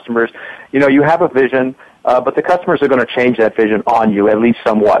to the customers, you have a vision, but the customers are going to change that vision on you, at least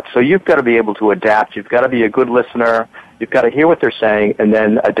somewhat. So you've got to be able to adapt. You've got to be a good listener. You've got to hear what they're saying and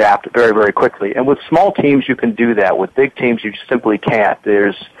then adapt very, very quickly. And with small teams, you can do that. With big teams, you simply can't.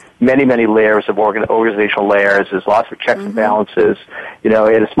 There's many, many layers of organizational layers. There's lots of checks and balances. In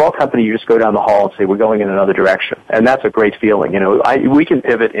a small company, you just go down the hall and say, we're going in another direction. And that's a great feeling. We can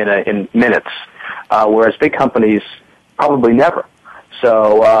pivot in minutes, whereas big companies probably never.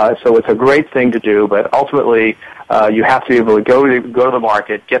 So it's a great thing to do, but ultimately, you have to be able to go to the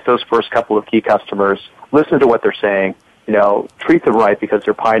market, get those first couple of key customers, listen to what they're saying, treat them right because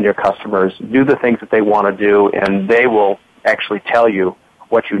they're pioneer customers, do the things that they want to do, and they will actually tell you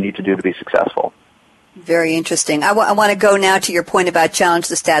what you need to do to be successful. Very interesting. I want to go now to your point about challenge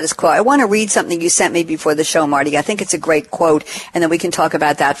the status quo. I want to read something you sent me before the show, Marty. I think it's a great quote, and then we can talk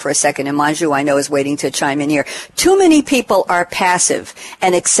about that for a second. And Manju, I know, is waiting to chime in here. Too many people are passive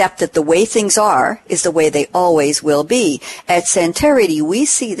and accept that the way things are is the way they always will be. At Centerity, we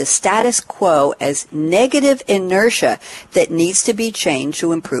see the status quo as negative inertia that needs to be changed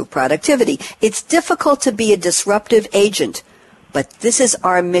to improve productivity. It's difficult to be a disruptive agent, but this is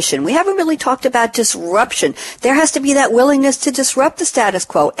our mission. We haven't really talked about disruption. There has to be that willingness to disrupt the status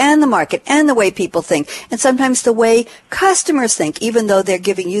quo and the market and the way people think, and sometimes the way customers think, even though they're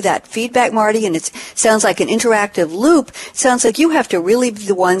giving you that feedback, Marty, and it sounds like an interactive loop. It sounds like you have to really be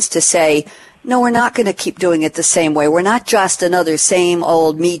the ones to say, no, we're not going to keep doing it the same way. We're not just another same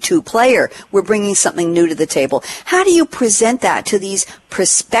old Me Too player. We're bringing something new to the table. How do you present that to these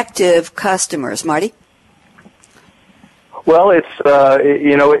prospective customers, Marty? Well,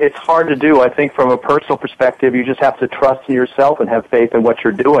 it's hard to do. I think from a personal perspective, you just have to trust in yourself and have faith in what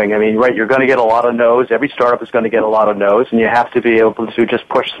you're doing. I mean, right, you're going to get a lot of no's. Every startup is going to get a lot of no's, and you have to be able to just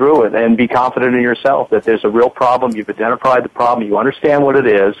push through it and be confident in yourself that there's a real problem. You've identified the problem. You understand what it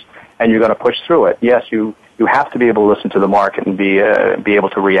is, and you're going to push through it. Yes, you have to be able to listen to the market and be able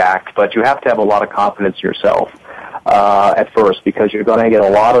to react, but you have to have a lot of confidence in yourself. At first, because you're going to get a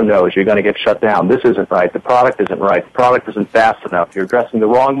lot of no's. You're going to get shut down. This isn't right. The product isn't right. The product isn't fast enough. You're addressing the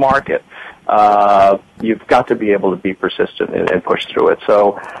wrong market. You've got to be able to be persistent and push through it.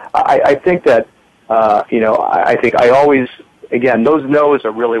 So I think that, I think I always, again, those no's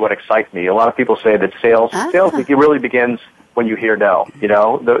are really what excite me. A lot of people say that sales really begins when you hear no.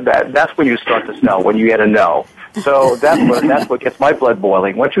 That's when you start to know, when you get a no. So that's what gets my blood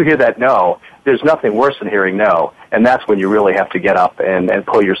boiling. Once you hear that no, there's nothing worse than hearing no, and that's when you really have to get up and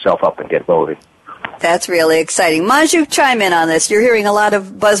pull yourself up and get moving. That's really exciting. Manju, chime in on this. You're hearing a lot of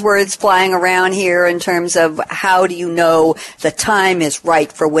buzzwords flying around here in terms of how do you know the time is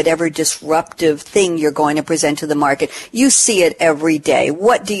right for whatever disruptive thing you're going to present to the market. You see it every day.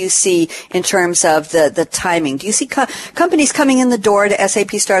 What do you see in terms of the timing? Do you see companies coming in the door to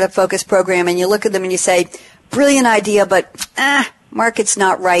SAP Startup Focus program and you look at them and you say, brilliant idea, but market's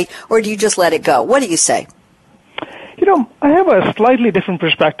not right, or do you just let it go? What do you say? I have a slightly different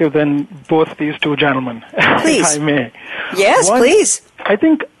perspective than both these two gentlemen, please. if I may. Yes, please. I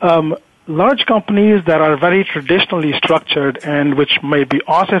think large companies that are very traditionally structured and which may be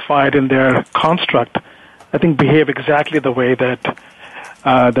ossified in their construct, I think behave exactly the way that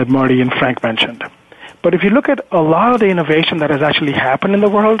Marty and Frank mentioned. But if you look at a lot of the innovation that has actually happened in the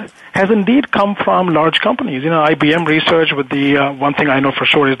world has indeed come from large companies. IBM research with the one thing I know for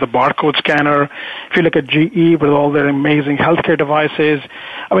sure is the barcode scanner. If you look at GE with all their amazing healthcare devices,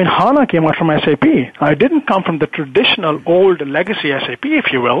 HANA came out from SAP. It didn't come from the traditional old legacy SAP,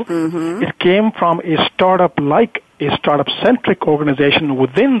 if you will. Mm-hmm. It came from a startup-centric organization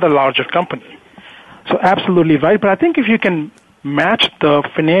within the larger company. So absolutely right. But I think if you can match the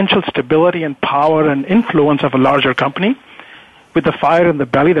financial stability and power and influence of a larger company with the fire in the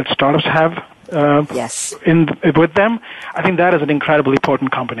belly that startups have with them, I think that is an incredibly potent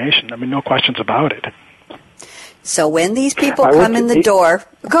combination. No questions about it. So when these people come in the door,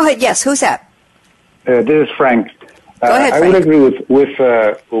 go ahead. Yes, who's that? This is Frank. Go ahead, Frank. I would agree with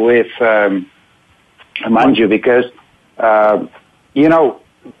Manju because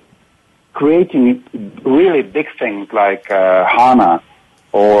creating really big things like HANA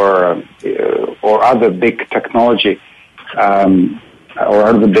or other big technology,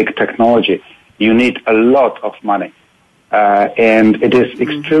 you need a lot of money, and it is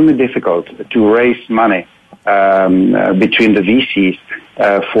extremely difficult to raise money between the VCs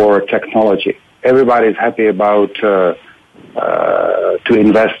for technology. Everybody is happy about to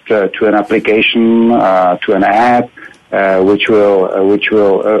invest to an application, to an app. Which will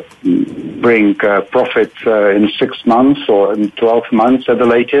bring profit in 6 months or in 12 months at the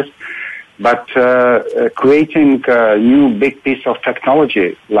latest. But creating a new big piece of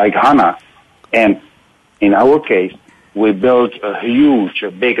technology like HANA, and in our case, we built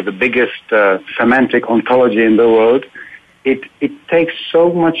the biggest semantic ontology in the world. It takes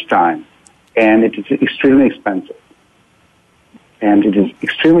so much time, and it is extremely expensive, and it is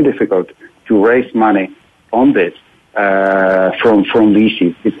extremely difficult to raise money on this. From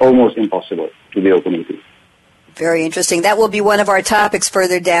VCs. It's almost impossible, to be open with you. Very interesting. That will be one of our topics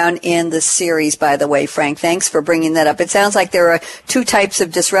further down in the series, by the way, Frank. Thanks for bringing that up. It sounds like there are two types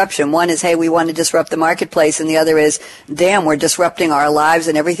of disruption. One is, hey, we want to disrupt the marketplace, and the other is, damn, we're disrupting our lives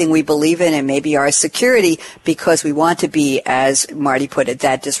and everything we believe in and maybe our security because we want to be, as Marty put it,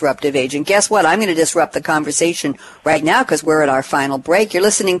 that disruptive agent. Guess what? I'm going to disrupt the conversation right now because we're at our final break. You're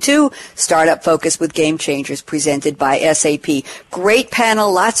listening to Startup Focus with Game Changers presented by SAP. Great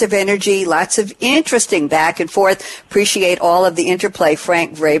panel, lots of energy, lots of interesting back and forth. Appreciate all of the interplay.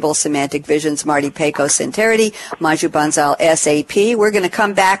 Frank Vrabel, Semantic Visions, Marty Pecos, Centerity, Manju Bansal, SAP. We're going to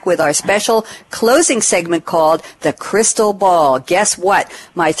come back with our special closing segment called The Crystal Ball. Guess what?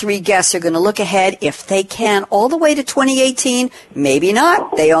 My three guests are going to look ahead, if they can, all the way to 2018. Maybe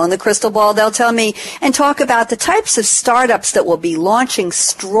not. They own the crystal ball, they'll tell me, and talk about the types of startups that will be launching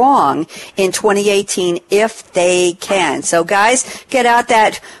strong in 2018 if they can. So guys, get out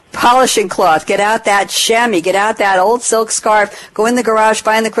that polishing cloth. Get out that chamois. Get out that old silk scarf. Go in the garage,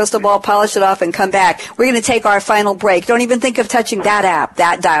 find the crystal ball, polish it off, and come back. We're going to take our final break. Don't even think of touching that app,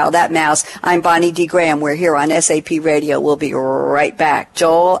 that dial, that mouse. I'm Bonnie D. Graham. We're here on SAP Radio. We'll be right back.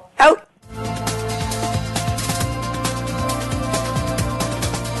 Joel, out.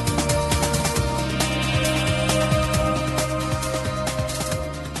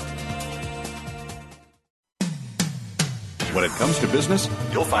 When it comes to business,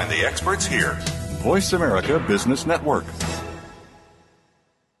 you'll find the experts here. Voice America Business Network.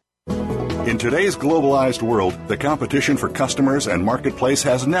 In today's globalized world, the competition for customers and marketplace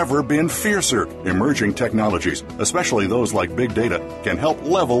has never been fiercer. Emerging technologies, especially those like big data, can help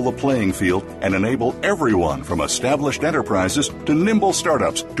level the playing field and enable everyone from established enterprises to nimble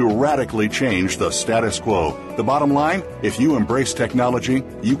startups to radically change the status quo. The bottom line, if you embrace technology,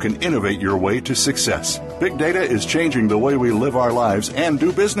 you can innovate your way to success. Big data is changing the way we live our lives and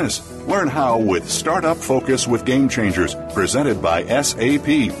do business. Learn how with Startup Focus with Game Changers, presented by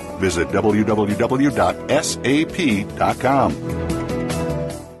SAP. Visit www.sap.com.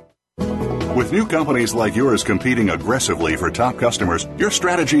 With new companies like yours competing aggressively for top customers, your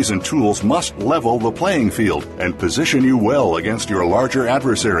strategies and tools must level the playing field and position you well against your larger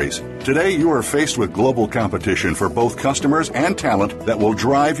adversaries. Today, you are faced with global competition for both customers and talent that will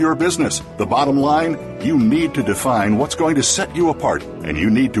drive your business. The bottom line, you need to define what's going to set you apart, and you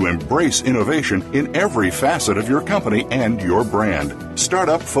need to embrace innovation in every facet of your company and your brand.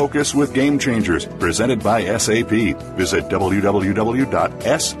 Startup Focus with Game Changers, presented by SAP. Visit www.sap.com.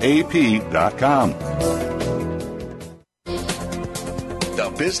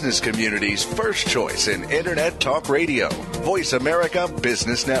 The business community's first choice in Internet Talk Radio. Voice America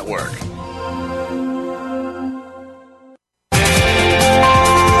Business Network.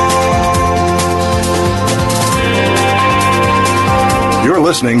 You're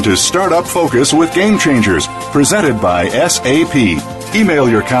listening to Startup Focus with Game Changers, presented by SAP. Email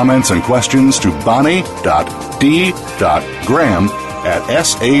your comments and questions to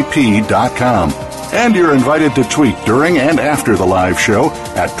bonnie.d.graham@sap.com. And you're invited to tweet during and after the live show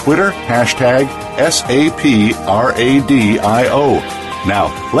at Twitter, #SAPRADIO.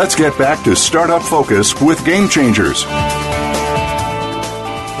 Now, let's get back to Startup Focus with Game Changers.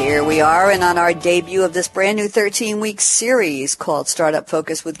 Here we are, and on our debut of this brand new 13-week series called Startup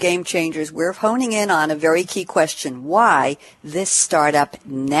Focus with Game Changers, we're honing in on a very key question. Why this startup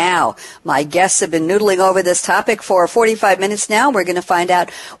now? My guests have been noodling over this topic for 45 minutes now. We're going to find out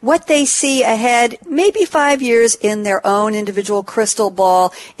what they see ahead, maybe 5 years in their own individual crystal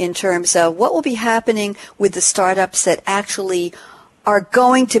ball in terms of what will be happening with the startups that actually are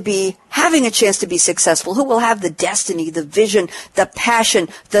going to be having a chance to be successful, who will have the destiny, the vision, the passion,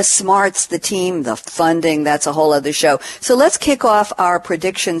 the smarts, the team, the funding. That's a whole other show. So let's kick off our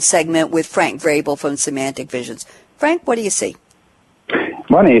prediction segment with Frank Vrabel from Semantic Visions. Frank, what do you see?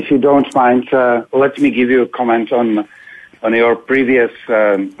 Bonnie, if you don't mind, let me give you a comment on your previous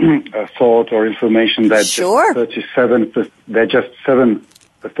thought or information that sure.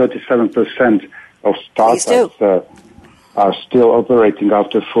 37% of startups are still operating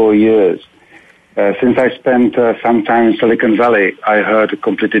after 4 years. Since I spent some time in Silicon Valley, I heard a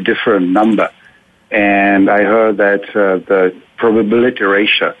completely different number. And I heard that the probability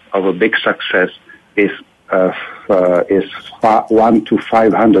ratio of a big success is 1 to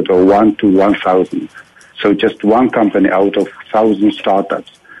 500 or 1 to 1,000. So just one company out of 1,000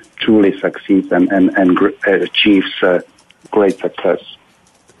 startups truly succeeds and achieves great success.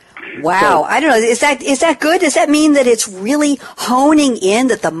 Wow. So, I don't know. Is that good? Does that mean that it's really honing in,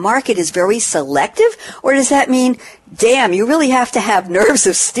 that the market is very selective? Or does that mean, damn, you really have to have nerves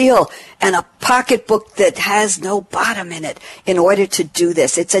of steel and a pocketbook that has no bottom in it in order to do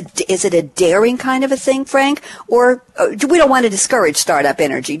this? Is it a daring kind of a thing, Frank? Or we don't want to discourage startup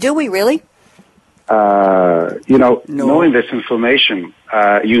energy, do we really? No. Knowing this information,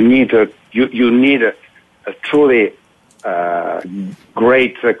 you need a truly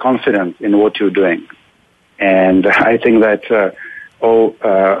great confidence in what you're doing, and I think that all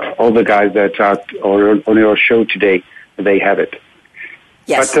the guys that are on your show today, they have it.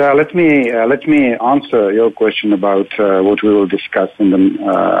 Yes. But let me answer your question about what we will discuss in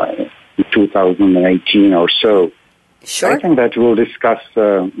 2018 or so. Sure. I think that we'll discuss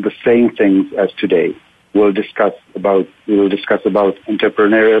the same things as today. We will discuss about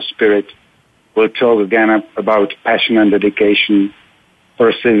entrepreneurial spirit. We'll talk again about passion and dedication,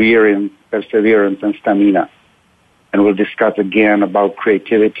 perseverance and stamina. And we'll discuss again about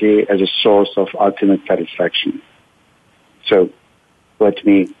creativity as a source of ultimate satisfaction. So let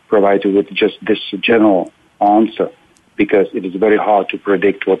me provide you with just this general answer. because it is very hard to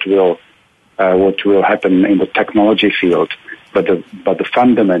predict what will happen in the technology field, but the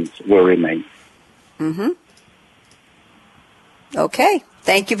fundamentals will remain. Mm-hmm. Okay.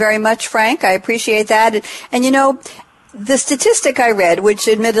 Thank you very much, Frank. I appreciate that. And you know, the statistic I read, which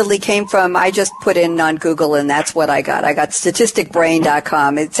admittedly came from, I just put in on Google and that's what I got. I got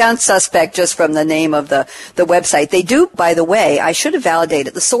statisticbrain.com. It sounds suspect just from the name of the website. They do, by the way, I should have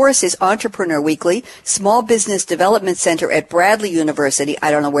validated. The source is Entrepreneur Weekly, Small Business Development Center at Bradley University.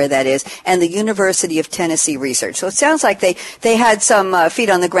 I don't know where that is, and the University of Tennessee Research. So it sounds like they had some feet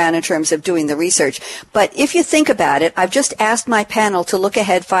on the ground in terms of doing the research. But if you think about it, I've just asked my panel to look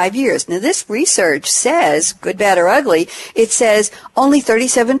ahead 5 years. Now this research says, good, bad, or ugly, it says only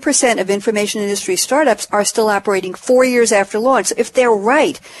 37% of information industry startups are still operating 4 years after launch. So if they're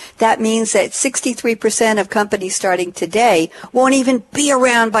right, that means that 63% of companies starting today won't even be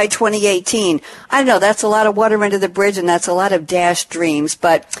around by 2018. I don't know, that's a lot of water under the bridge and that's a lot of dashed dreams.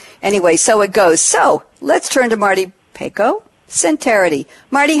 But anyway, so it goes. So let's turn to Marty Paco. Centerity.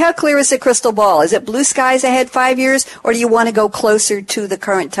 Marty, how clear is the crystal ball? Is it blue skies ahead 5 years, or do you want to go closer to the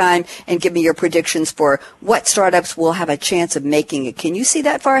current time and give me your predictions for what startups will have a chance of making it? Can you see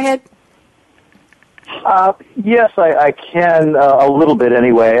that far ahead? Yes, I can a little bit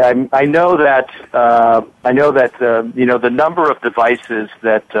anyway. I know that the number of devices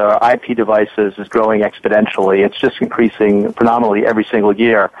that IP devices is growing exponentially. It's just increasing phenomenally every single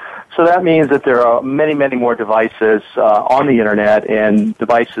year. So that means that there are many, many more devices on the internet and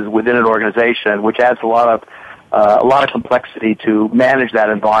devices within an organization, which adds a lot of complexity to manage that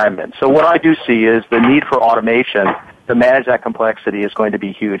environment. So what I do see is the need for automation to manage that complexity is going to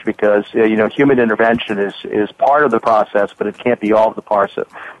be huge because human intervention is part of the process, but it can't be all of the process.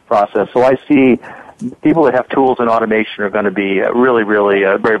 So I see people that have tools and automation are going to be really, really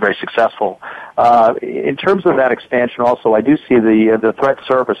very, very successful. In terms of that expansion also, I do see the threat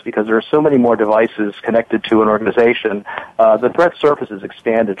surface because there are so many more devices connected to an organization. The threat surface has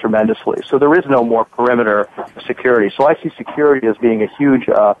expanded tremendously. So there is no more perimeter security. So I see security as being a huge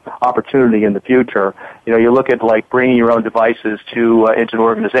opportunity in the future. You look at like bringing your own devices into an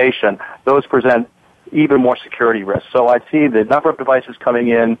organization. Those present even more security risks. So I see the number of devices coming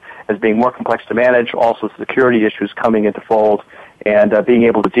in as being more complex to manage, also security issues coming into fold, and being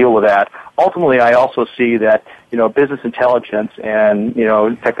able to deal with that. Ultimately, I also see that, business intelligence and,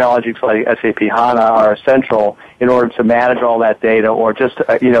 technologies like SAP HANA are essential in order to manage all that data or just,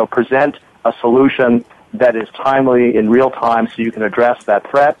 present a solution that is timely in real time so you can address that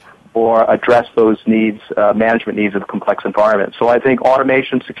threat or address those needs, management needs of a complex environment. So I think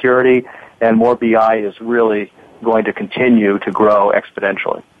automation, security, and more BI is really going to continue to grow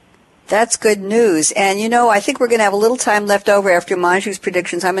exponentially. That's good news. And, I think we're going to have a little time left over after Manju's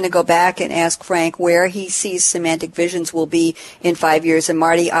predictions. I'm going to go back and ask Frank where he sees Semantic Visions will be in 5 years. And,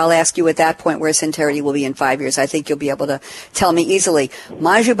 Marty, I'll ask you at that point where Centerity will be in 5 years. I think you'll be able to tell me easily.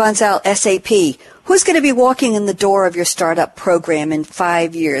 Manju Bansal, SAP, who's going to be walking in the door of your startup program in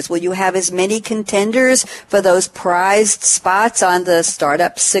 5 years? Will you have as many contenders for those prized spots on the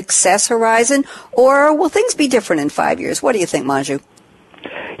startup success horizon? Or will things be different in 5 years? What do you think, Manju?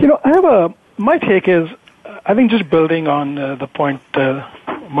 My take is, I think just building on the point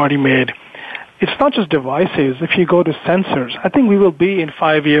Marty made, it's not just devices. If you go to sensors, I think we will be in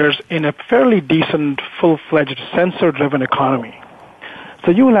 5 years in a fairly decent, full-fledged sensor-driven economy.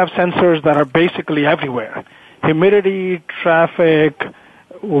 So you will have sensors that are basically everywhere. Humidity, traffic,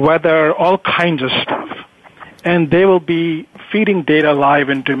 weather, all kinds of stuff. And they will be feeding data live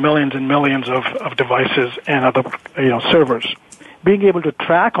into millions and millions of devices and other servers. Being able to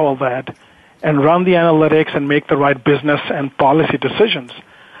track all that and run the analytics and make the right business and policy decisions,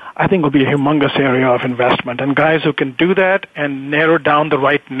 I think will be a humongous area of investment. And guys who can do that and narrow down the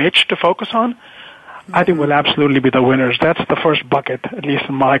right niche to focus on, I think will absolutely be the winners. That's the first bucket, at least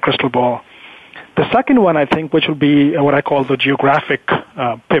in my crystal ball. The second one, I think, which will be what I call the geographic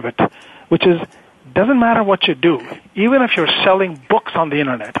pivot, which is doesn't matter what you do, even if you're selling books on the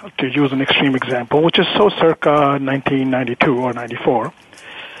internet, to use an extreme example, which is so circa 1992 or 94.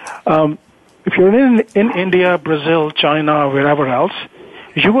 If you're in India, Brazil, China, or wherever else,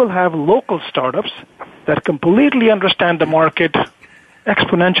 you will have local startups that completely understand the market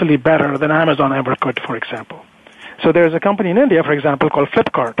exponentially better than Amazon ever could, for example. So there's a company in India, for example, called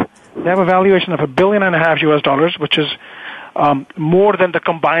Flipkart. They have a valuation of $1.5 billion, which is more than the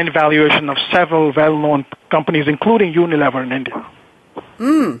combined valuation of several well-known companies, including Unilever in India.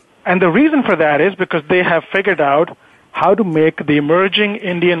 And the reason for that is because they have figured out how to make the emerging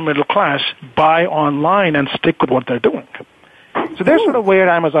Indian middle class buy online and stick with what they're doing. So they're sort of where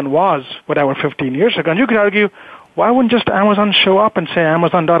Amazon was, 15 years ago. And you could argue, why wouldn't just Amazon show up and say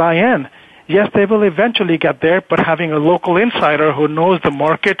Amazon.in? Yes, they will eventually get there, but having a local insider who knows the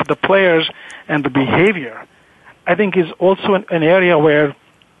market, the players, and the behavior, I think is also an area where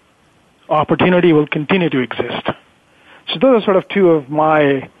opportunity will continue to exist. So those are sort of two of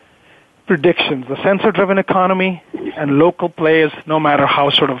my predictions, the sensor-driven economy and local players, no matter how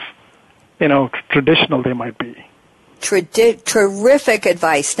sort of, traditional they might be. Terrific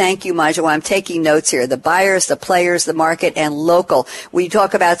advice. Thank you, Maju. I'm taking notes here. The buyers, the players, the market, and local. We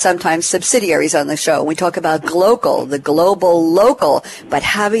talk about sometimes subsidiaries on the show. We talk about glocal, the global local. But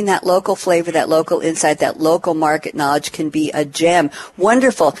having that local flavor, that local insight, that local market knowledge can be a gem.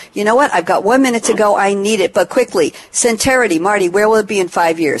 Wonderful. You know what? I've got 1 minute to go. I need it. But quickly, Centerity, Marty, where will it be in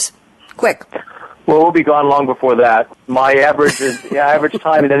 5 years? Quick. Well, we'll be gone long before that. My average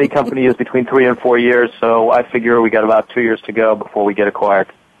time in any company is between 3 and 4 years, so I figure we got about 2 years to go before we get acquired.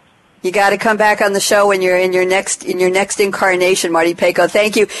 You got to come back on the show when you're in your next incarnation, Marty Paco.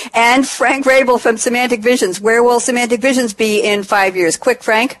 Thank you. And Frank Rabel from Semantic Visions. Where will Semantic Visions be in 5 years? Quick,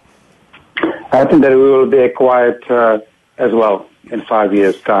 Frank. I think that we will be acquired as well in 5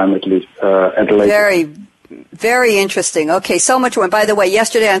 years' time, at least, at the latest. Very interesting. Okay, so much more. And by the way,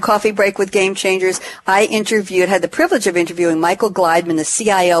 yesterday on Coffee Break with Game Changers, I had the privilege of interviewing Michael Gliedman, the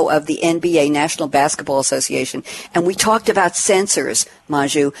CIO of the NBA, National Basketball Association, and we talked about sensors,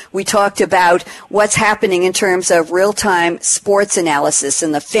 Maju. We talked about what's happening in terms of real-time sports analysis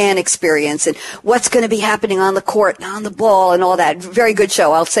and the fan experience and what's going to be happening on the court and on the ball and all that. Very good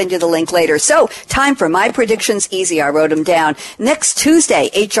show. I'll send you the link later. So, time for my predictions. Easy. I wrote them down. Next Tuesday,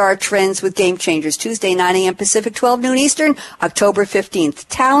 HR Trends with Game Changers. Tuesday, 9 a.m. Pacific, 12 noon Eastern, October 15th.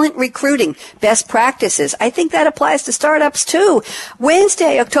 Talent recruiting, best practices. I think that applies to startups too.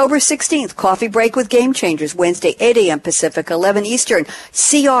 Wednesday, October 16th, Coffee Break with Game Changers. Wednesday, 8 a.m. Pacific, 11 Eastern.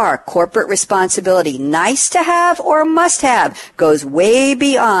 CR, corporate responsibility. Nice to have or must have. Goes way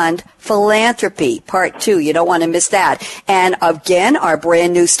beyond philanthropy. Part 2. You don't want to miss that. And again, our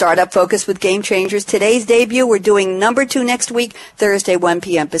brand new Startup Focus with Game Changers. Today's debut, we're doing number 2 next week, Thursday, 1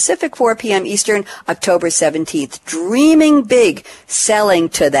 p.m. Pacific, 4 p.m. Eastern, October 17th. Dreaming big, selling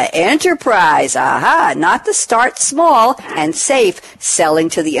to the enterprise. Aha, not the start small and safe, selling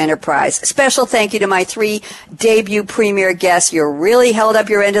to the enterprise. Special thank you to my 3 debut premier guests. You really held up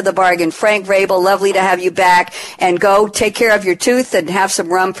your end of the bargain. Frank Rabel, lovely to have you back. And go take care of your tooth and have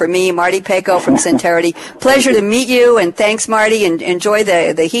some rum for me. Marty Paco from Centerity. Pleasure to meet you, and thanks, Marty, and enjoy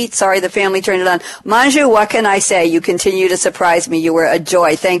the heat. Sorry the family turned it on. Manju, what can I say? You continue to surprise me. You were a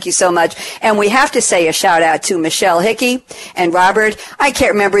joy. Thank you so much. And we have to say a shout out to Michelle Hickey and Robert. I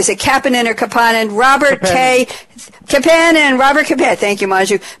can't remember. Is it Kapanen or Kapanen? Robert K. Kapanen, Robert Kapanen. Thank you,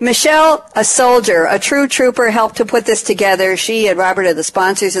 Manju. Michelle, a soldier, a true trooper, helped to put this together. She and Robert are the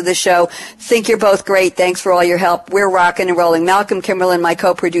sponsors of the show. Think you're both great. Thanks for all your help. We're rocking and rolling. Malcolm Kimberlin, my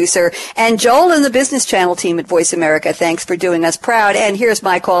co-producer, and Joel and the Business Channel team at Voice America. Thanks for doing us proud. And here's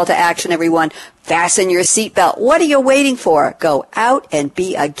my call to action, everyone. Fasten your seatbelt. What are you waiting for? Go out and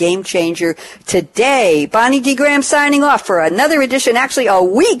be a game changer today. Bonnie D. Graham signing off for another edition, actually a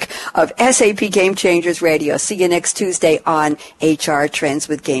week of SAP Game Changers Radio. See you next Tuesday on HR Trends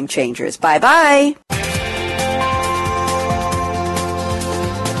with Game Changers. Bye-bye.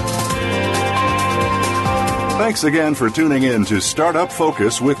 Thanks again for tuning in to Startup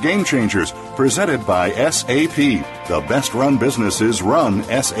Focus with Game Changers, presented by SAP. The best-run businesses run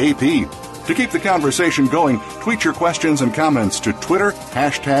SAP. To keep the conversation going, tweet your questions and comments to Twitter,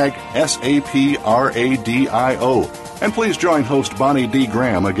 #SAPRADIO. And please join host Bonnie D.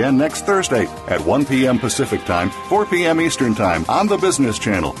 Graham again next Thursday at 1 p.m. Pacific Time, 4 p.m. Eastern Time on the Business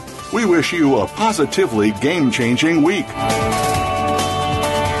Channel. We wish you a positively game-changing week.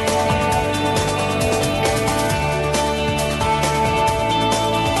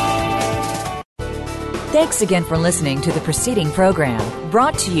 Thanks again for listening to the preceding program,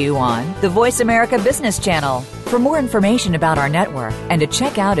 brought to you on the Voice America Business Channel. For more information about our network and to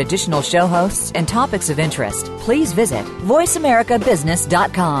check out additional show hosts and topics of interest, please visit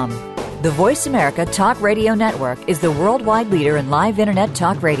voiceamericabusiness.com. The Voice America Talk Radio Network is the worldwide leader in live Internet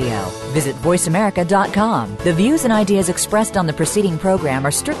talk radio. Visit voiceamerica.com. The views and ideas expressed on the preceding program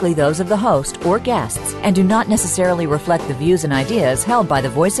are strictly those of the host or guests and do not necessarily reflect the views and ideas held by the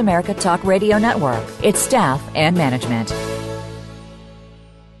Voice America Talk Radio Network, its staff, and management.